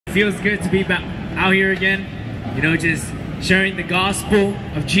Feels good to be back out here again, just sharing the gospel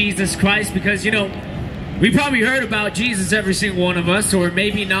of Jesus Christ, because, we probably heard about Jesus, every single one of us, or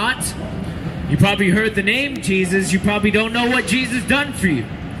maybe not. You probably heard the name Jesus, you probably don't know what Jesus done for you.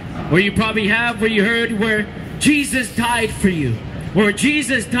 Or you probably have where you heard where Jesus died for you, or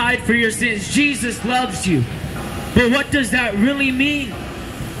Jesus died for your sins, Jesus loves you. But what does that really mean?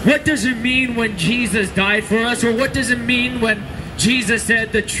 What does it mean when Jesus died for us? Or what does it mean when Jesus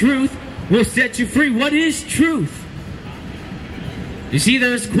said the truth will set you free? What is truth? You see,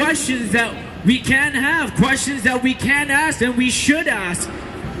 there's questions that we can have, questions that we can ask, and we should ask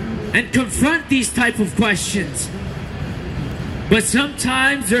and confront these type of questions. But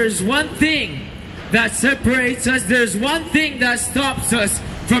sometimes there's one thing that separates us, there's one thing that stops us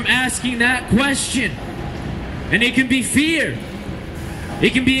from asking that question. And it can be fear,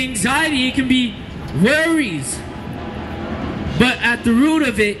 it can be anxiety, it can be worries. But at the root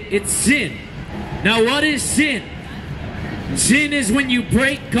of it, it's sin. Now, what is sin? Sin is when you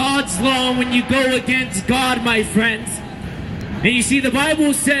break God's law, when you go against God, my friends. And you see, the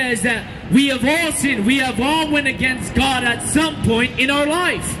Bible says that we have all sinned. We have all went against God at some point in our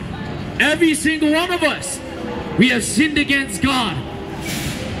life. Every single one of us. We have sinned against God.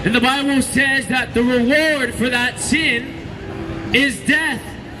 And the Bible says that the reward for that sin is death.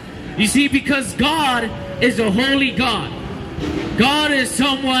 You see, because God is a holy God. God is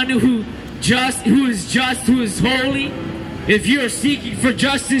someone who is just, who is holy. If you're seeking for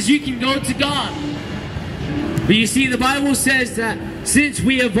justice, you can go to God. But you see, the Bible says that since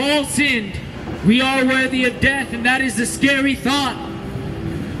we have all sinned, we are worthy of death, and that is a scary thought.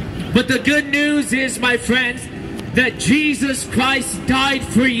 But the good news is, my friends, that Jesus Christ died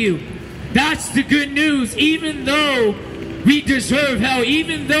for you. That's the good news. Even though we deserve hell,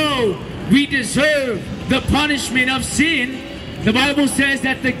 even though we deserve the punishment of sin, the Bible says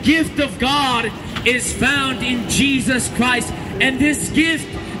that the gift of God is found in Jesus Christ. And this gift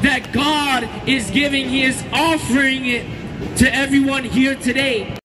that God is giving, He is offering it to everyone here today.